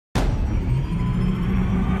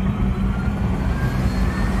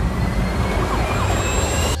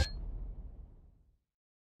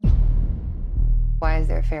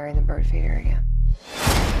either a fairy and the bird feeder again.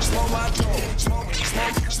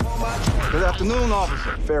 Good afternoon,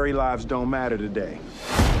 officer. Fairy lives don't matter today.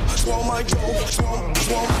 That's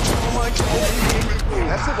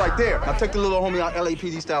it right there. Now take the little homie out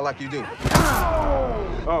LAPD style like you do.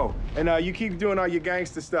 Oh, and you keep doing all your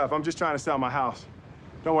gangster stuff. I'm just trying to sell my house.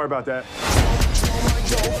 Don't worry about that.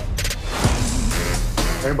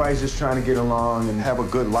 Everybody's just trying to get along and have a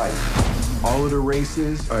good life. All of the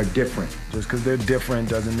races are different. Just because they're different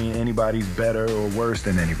doesn't mean anybody's better or worse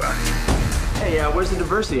than anybody. Hey, where's the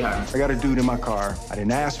diversity hire? I got a dude in my car. I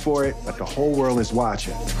didn't ask for it, but the whole world is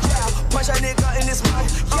watching. Boy,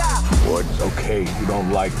 it's okay if you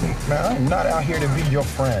don't like me. Man, I'm not out here to be your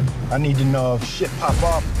friend. I need to know if shit pop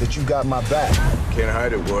off that you got my back. Can't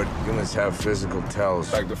hide it, Wood. Humans have physical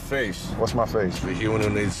tells. Like the face. What's my face? The human who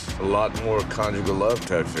needs a lot more conjugal love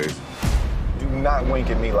type face. Do not wink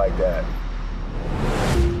at me like that.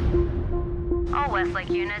 All Westlake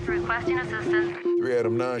units requesting assistance. 3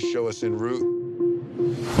 Adam 9, show us en route.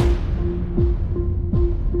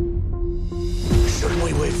 Shouldn't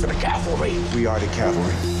we wait for the cavalry? We are the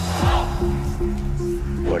cavalry.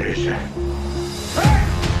 What is it? Hey!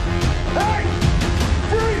 Hey!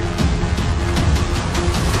 Freeze!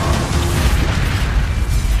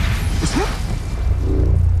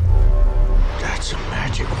 That's a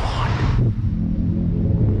magic wand.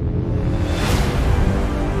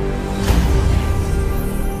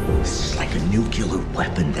 This is like a nuclear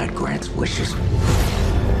weapon that grants wishes.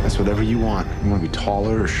 That's whatever you want. You want to be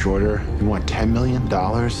taller or shorter? You want $10 million?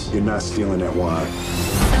 You're not stealing that wine.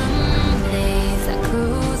 Some days I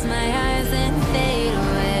close my eyes and fade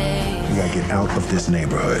away. You gotta get out of this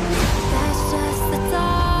neighborhood. That's just the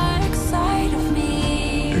dark side of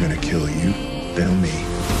me. They're gonna kill you, then me.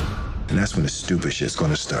 And that's when the stupid shit's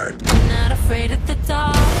gonna start. I'm not afraid of the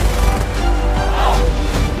dark.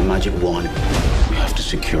 The magic wand. We have to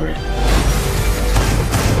secure it.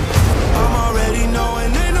 I'm already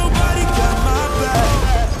knowing ain't nobody got my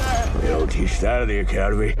back. They don't teach that at the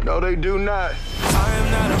academy. No, they do not. I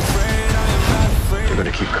am not afraid, I am not afraid. They're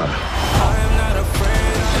gonna keep coming. I am not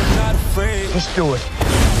afraid, I am not afraid. Let's do it.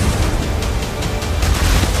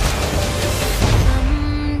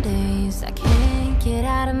 Some days I can't get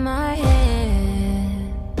out of my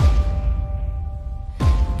head.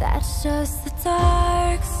 That's just the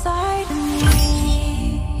dark side of me.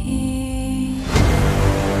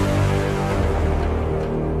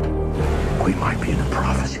 We might be in a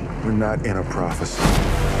prophecy. We're not in a prophecy.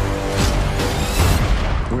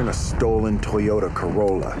 We're in a stolen Toyota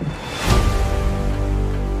Corolla.